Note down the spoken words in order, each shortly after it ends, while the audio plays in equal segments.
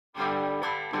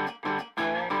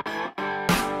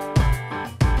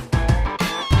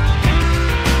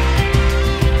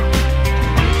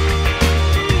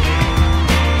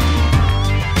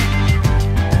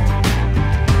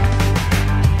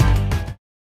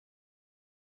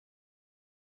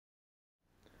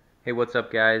Hey, what's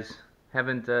up, guys?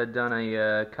 Haven't done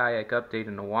a kayak update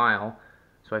in a while,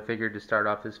 so I figured to start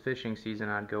off this fishing season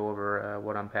I'd go over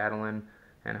what I'm paddling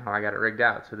and how I got it rigged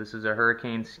out. So this is a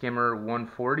Hurricane Skimmer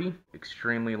 140,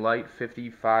 extremely light,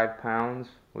 55 pounds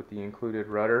with the included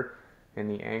rudder in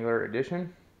the Angler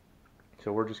edition.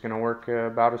 So we're just going to work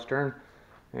bow to stern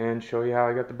and show you how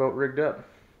I got the boat rigged up.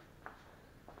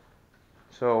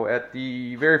 So at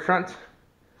the very front,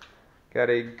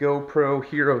 got a GoPro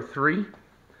Hero 3.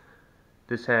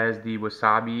 This has the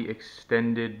Wasabi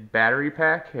extended battery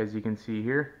pack, as you can see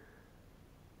here.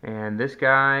 And this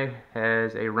guy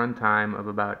has a runtime of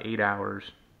about 8 hours.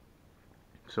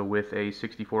 So with a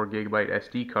 64 gigabyte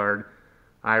SD card,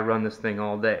 I run this thing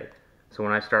all day. So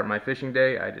when I start my fishing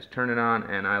day, I just turn it on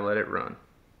and I let it run.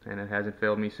 And it hasn't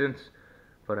failed me since,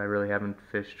 but I really haven't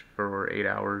fished for 8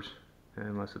 hours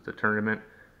unless it's a tournament,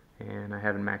 and I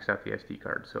haven't maxed out the SD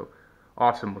card. So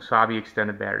awesome Wasabi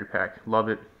extended battery pack. Love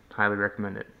it. Highly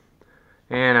recommend it.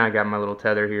 And I got my little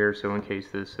tether here, so in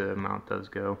case this mount does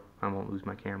go, I won't lose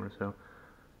my camera. So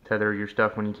tether your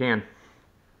stuff when you can.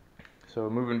 So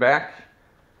moving back,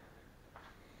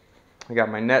 I got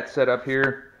my net set up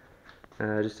here.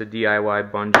 Just a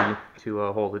DIY bungee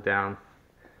to hold it down.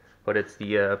 But it's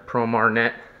the Promar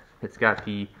net. It's got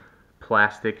the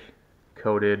plastic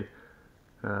coated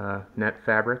net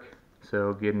fabric,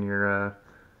 so getting your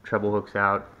treble hooks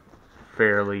out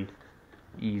fairly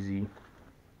easy,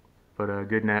 but a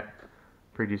good net,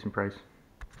 pretty decent price.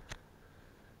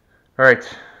 Alright,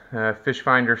 fish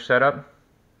finder setup.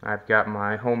 I've got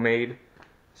my homemade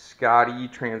Scotty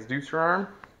transducer arm.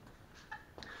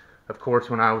 Of course,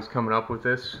 when I was coming up with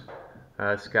this,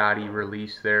 Scotty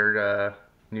released their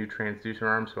new transducer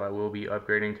arm, so I will be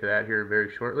upgrading to that here very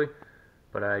shortly.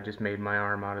 But I just made my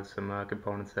arm out of some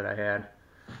components that I had.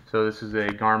 So this is a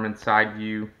Garmin side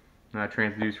view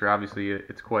transducer. Obviously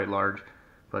it's quite large,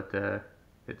 but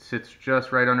it sits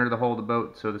just right under the hull of the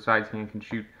boat, so the side scan can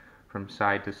shoot from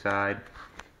side to side.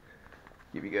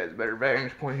 Give you guys a better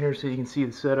vantage point here so you can see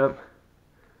the setup.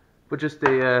 But just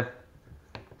a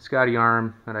Scotty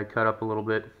arm that I cut up a little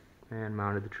bit and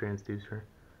mounted the transducer.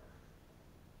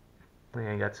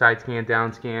 And got side scan,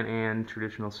 down scan, and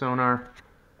traditional sonar.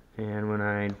 And when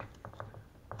I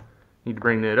need to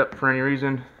bring it up for any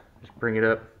reason, just bring it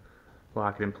up,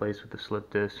 lock it in place with the slip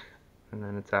disc, and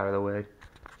then it's out of the way.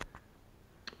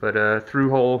 But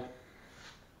through hole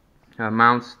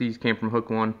mounts, these came from Hook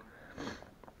 1.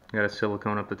 Got a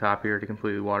silicone up the top here to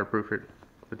completely waterproof it.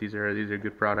 But these are a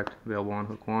good product, available on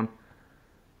Hook 1.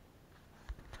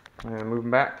 And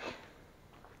moving back,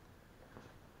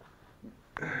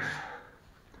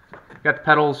 got the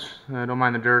pedals. Don't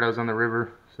mind the dirt. I was on the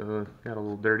river, so got a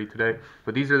little dirty today.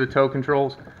 But these are the tow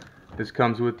controls. This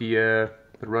comes with the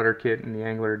rudder kit in the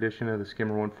Angler edition of the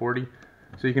Skimmer 140.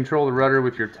 So you control the rudder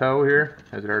with your toe here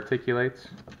as it articulates,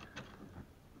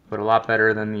 but a lot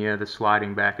better than the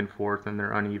sliding back and forth, and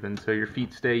they're uneven. So your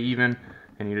feet stay even,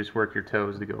 and you just work your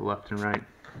toes to go left and right.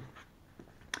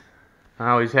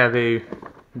 I always have a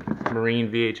Marine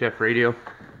VHF radio.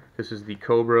 This is the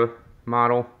Cobra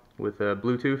model with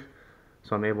Bluetooth,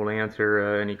 so I'm able to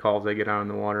answer any calls I get out in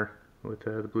the water with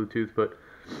the Bluetooth. But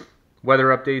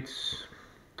weather updates,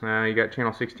 you got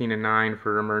channel 16 and 9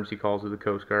 for emergency calls with the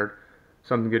Coast Guard.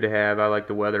 Something good to have. I like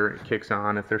the weather. It kicks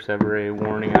on if there's ever a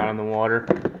warning out on the water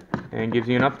and gives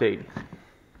you an update.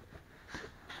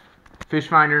 Fish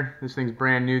finder, this thing's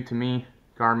brand new to me.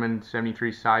 Garmin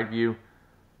 73 side view.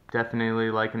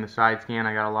 Definitely liking the side scan.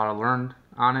 I got a lot of learned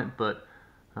on it, but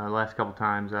the last couple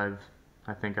times the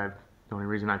only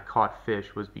reason I've caught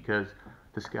fish was because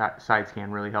the side scan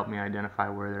really helped me identify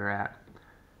where they're at.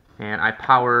 And I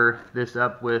power this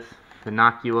up with the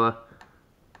Noctua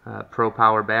Pro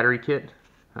Power battery kit,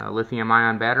 lithium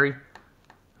ion battery.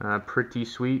 Pretty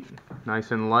sweet, nice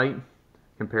and light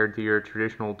compared to your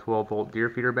traditional 12-volt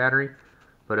deer feeder battery.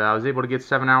 But I was able to get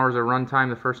 7 hours of runtime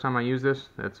the first time I used this.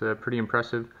 That's pretty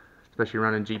impressive, especially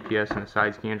running GPS and a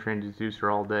side scan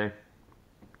transducer all day.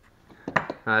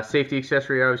 Safety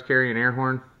accessory, I always carry an air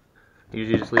horn. I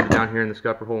usually just leave it down here in the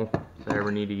scupper hole if I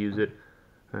ever need to use it.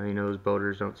 You know, those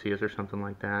boaters don't see us or something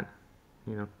like that.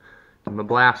 You know, give them a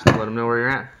blast, let them know where you're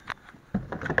at.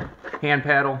 Hand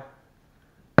paddle.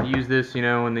 Use this, you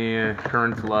know, when the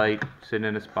current's light, sitting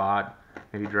in a spot,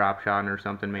 maybe drop shotting or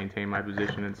something, maintain my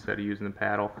position instead of using the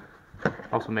paddle.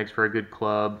 Also makes for a good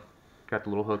club. Got the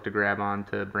little hook to grab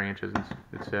onto branches,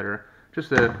 etc.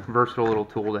 Just a versatile little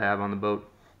tool to have on the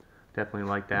boat. Definitely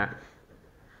like that.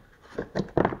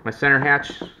 My center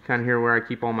hatch, kind of here where I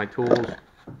keep all my tools.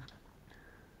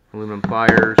 Aluminum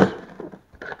pliers,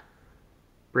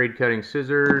 braid cutting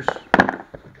scissors,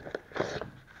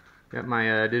 Got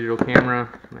my digital camera,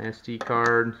 my SD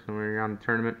card, so when you're on the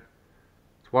tournament.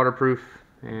 It's waterproof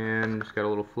and just got a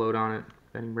little float on it,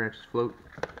 bending branches float.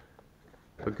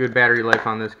 A good battery life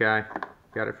on this guy.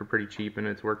 Got it for pretty cheap and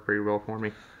it's worked pretty well for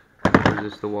me.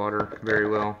 Resists the water very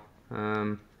well.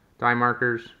 Dye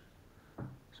markers,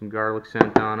 some garlic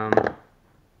scent on them.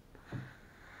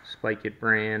 Spike It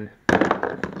brand.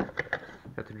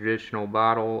 Got the traditional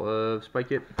bottle of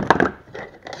Spike It.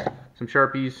 Some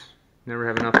Sharpies, never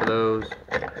have enough of those.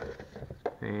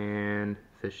 And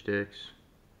fish sticks.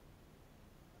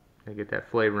 Gotta get that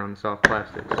flavor on the soft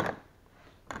plastics.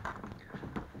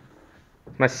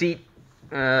 My seat,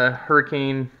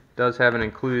 Hurricane does have an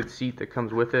included seat that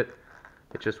comes with it.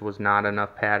 It just was not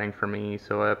enough padding for me,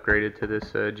 so I upgraded to this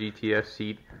GTS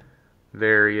seat.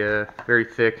 Very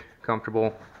thick,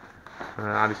 comfortable.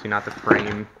 Obviously not the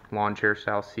frame lawn chair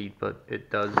style seat, but it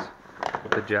does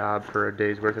the job for a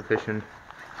day's worth of fishing.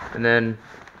 And then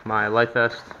my life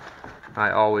vest,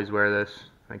 I always wear this.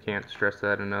 I can't stress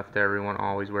that enough to everyone,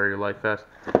 always wear your life vest.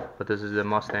 But this is the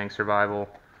Mustang Survival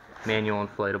manual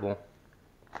inflatable.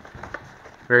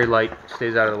 Very light,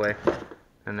 stays out of the way.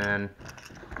 And then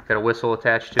got a whistle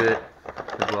attached to it,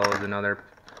 as well as another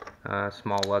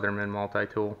small Leatherman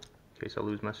multi-tool, in case I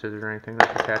lose my scissors or anything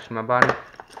that's attached to my body.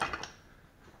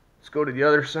 Let's go to the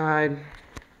other side.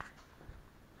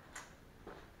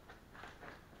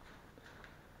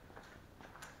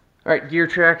 Alright, gear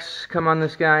tracks come on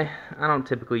this guy. I don't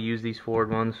typically use these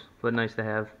forward ones, but nice to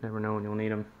have. Never know when you'll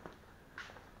need them.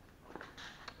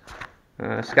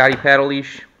 Scotty paddle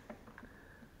leash.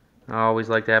 I always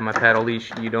like to have my paddle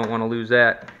leash. You don't want to lose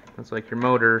that. That's like your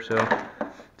motor, so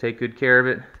take good care of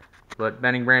it. But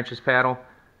bending branches paddle.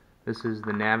 This is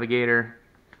the Navigator.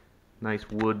 Nice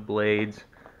wood blades.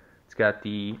 It's got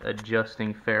the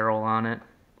adjusting ferrule on it.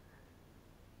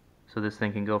 So this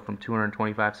thing can go from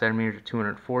 225 centimeters to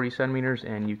 240 centimeters,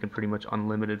 and you can pretty much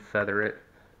unlimited feather it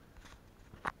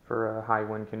for high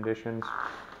wind conditions.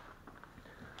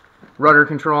 Rudder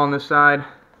control on this side.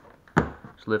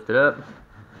 Just lift it up.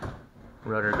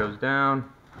 Rudder goes down.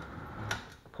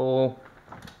 Pull.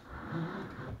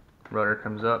 Rudder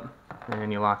comes up,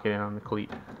 and you lock it in on the cleat.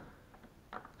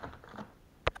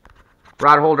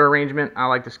 Rod holder arrangement. I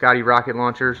like the Scotty rocket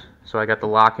launchers, so I got the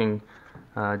locking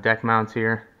deck mounts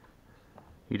here.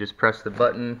 You just press the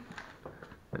button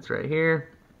that's right here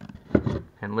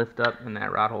and lift up, and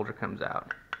that rod holder comes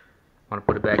out. Want to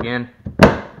put it back in?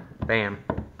 Bam,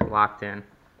 locked in.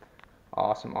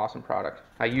 Awesome, awesome product.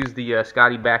 I use the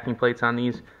Scotty backing plates on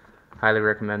these. Highly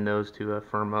recommend those to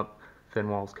firm up thin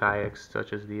walls kayaks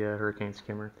such as the Hurricane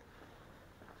Skimmer.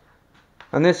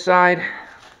 On this side,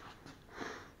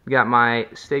 we got my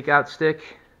stakeout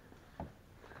stick.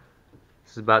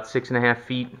 This is about 6.5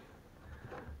 feet.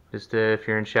 Just if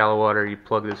you're in shallow water, you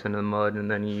plug this into the mud, and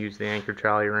then you use the anchor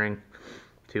trolley ring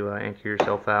to anchor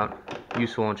yourself out.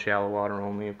 Useful in shallow water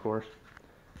only, of course.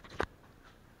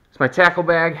 It's my tackle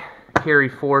bag. Carry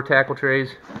 4 tackle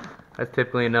trays. That's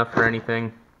typically enough for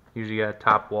anything. Usually got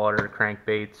top water,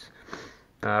 crankbaits,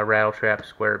 rattle traps,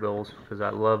 square bills, because I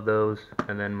love those,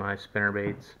 and then my spinner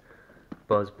baits,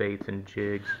 buzz baits, and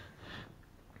jigs.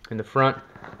 In the front,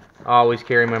 I always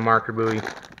carry my marker buoy.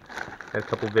 Got a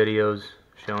couple videos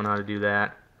showing how to do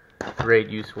that. Great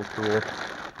useful tool.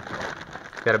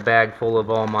 Got a bag full of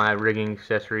all my rigging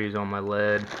accessories, all my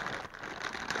lead,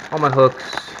 all my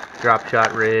hooks, drop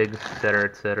shot rigs, etc.,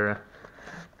 etc.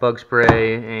 Bug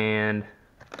spray and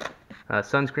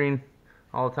sunscreen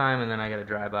all the time, and then I got a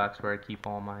dry box where I keep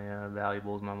all my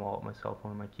valuables, my wallet, my cell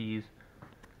phone, my keys,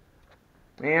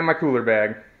 and my cooler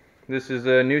bag. This is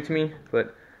new to me,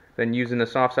 but been using the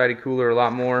soft-sided cooler a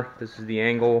lot more. This is the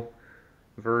angle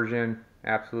version.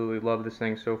 Absolutely love this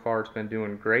thing so far. It's been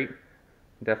doing great.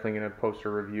 Definitely going to post a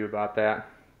review about that.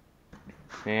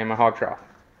 And my hog trough.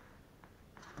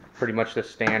 Pretty much the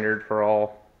standard for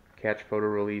all catch, photo,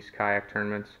 release, kayak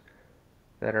tournaments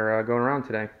that are going around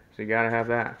today. So you got to have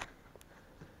that.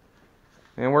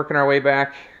 And working our way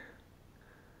back,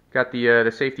 got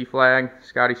the safety flag,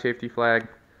 Scotty safety flag.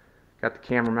 Got the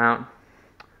camera mount.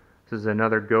 This is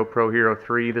another GoPro Hero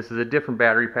 3. This is a different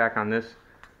battery pack on this.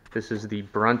 This is the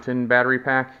Brunton battery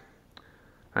pack.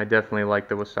 I definitely like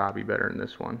the Wasabi better than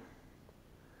this one.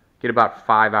 Get about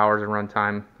 5 hours of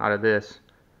runtime out of this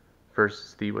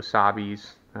versus the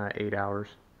Wasabi's 8 hours.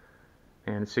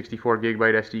 And 64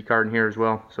 gigabyte SD card in here as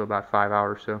well, so about 5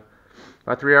 hours. So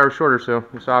about 3 hours shorter, so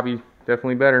Wasabi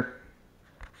definitely better.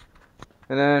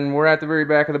 And then we're at the very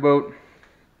back of the boat.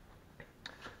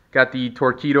 Got the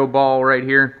Torpedo ball right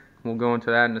here. We'll go into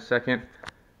that in a second.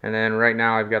 And then right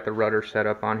now I've got the rudder set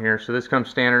up on here. So this comes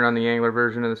standard on the angler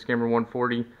version of the Skimmer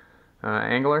 140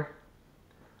 angler.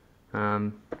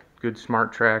 Good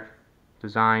smart track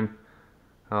design,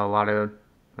 a lot of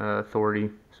authority,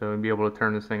 so you'll be able to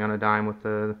turn this thing on a dime with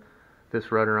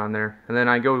this rudder on there. And then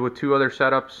I go with 2 other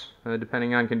setups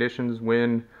depending on conditions,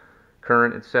 wind,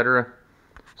 current, etc.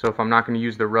 So if I'm not going to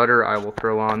use the rudder, I will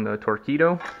throw on the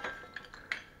torpedo,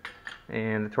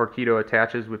 and the torpedo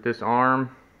attaches with this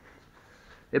arm.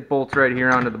 It bolts right here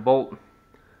onto the bolt,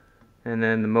 and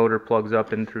then the motor plugs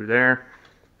up in through there.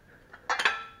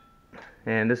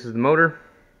 And this is the motor,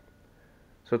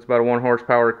 so it's about a 1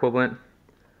 horsepower equivalent.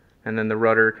 And then the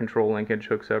rudder control linkage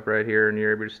hooks up right here, and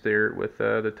you're able to steer it with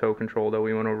the tow control that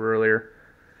we went over earlier.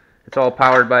 It's all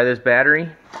powered by this battery,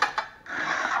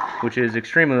 which is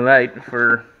extremely light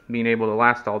for being able to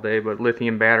last all day, but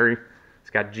lithium battery. It's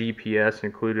got GPS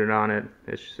included on it.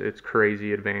 It's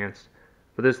crazy advanced.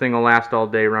 But this thing will last all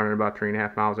day running about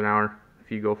 3.5 miles an hour.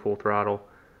 If you go full throttle,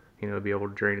 you'll be able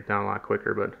to drain it down a lot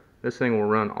quicker, but this thing will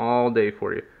run all day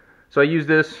for you. So I use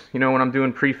this, when I'm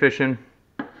doing pre-fishing,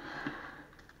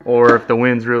 or if the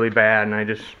wind's really bad and I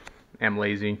just am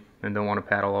lazy and don't want to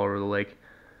paddle all over the lake.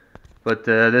 But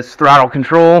this throttle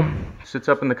control sits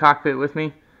up in the cockpit with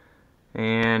me,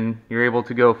 and you're able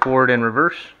to go forward and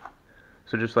reverse.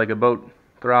 So just like a boat,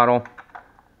 throttle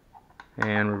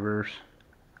and reverse.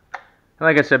 And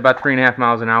like I said, about 3.5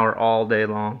 miles an hour all day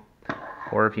long.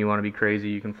 Or if you want to be crazy,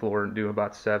 you can floor and do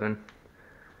about 7.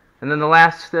 And then the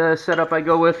last setup I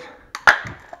go with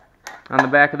on the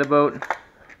back of the boat,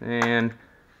 and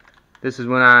this is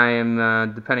when I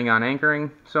am depending on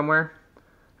anchoring somewhere.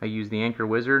 I use the Anchor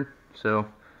Wizard. So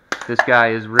this guy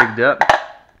is rigged up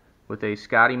with a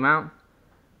Scotty mount,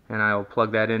 and I'll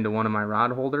plug that into one of my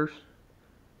rod holders.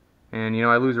 And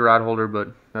I lose a rod holder, but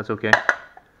that's okay.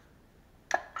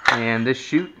 And this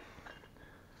chute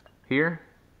here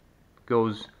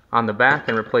goes on the back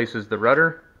and replaces the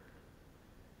rudder,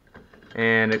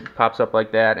 and it pops up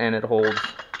like that, and it holds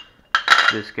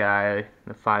this guy.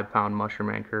 The 5-pound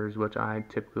mushroom anchor is what I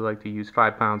typically like to use.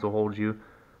 5 pounds will hold you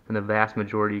in the vast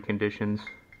majority of conditions.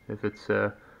 If it's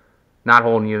not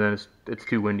holding you, then it's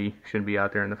too windy. Shouldn't be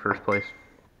out there in the first place.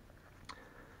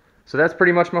 So that's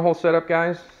pretty much my whole setup,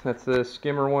 guys. That's the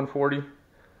Skimmer 140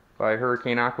 by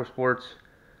Hurricane Aquasports.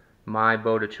 My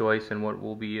boat of choice, and what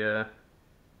we'll be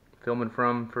filming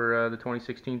from for the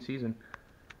 2016 season.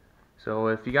 So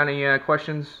if you got any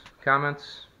questions,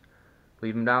 comments,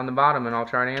 leave them down the bottom, and I'll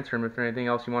try to answer them. If there's anything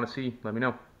else you want to see, let me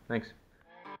know. Thanks.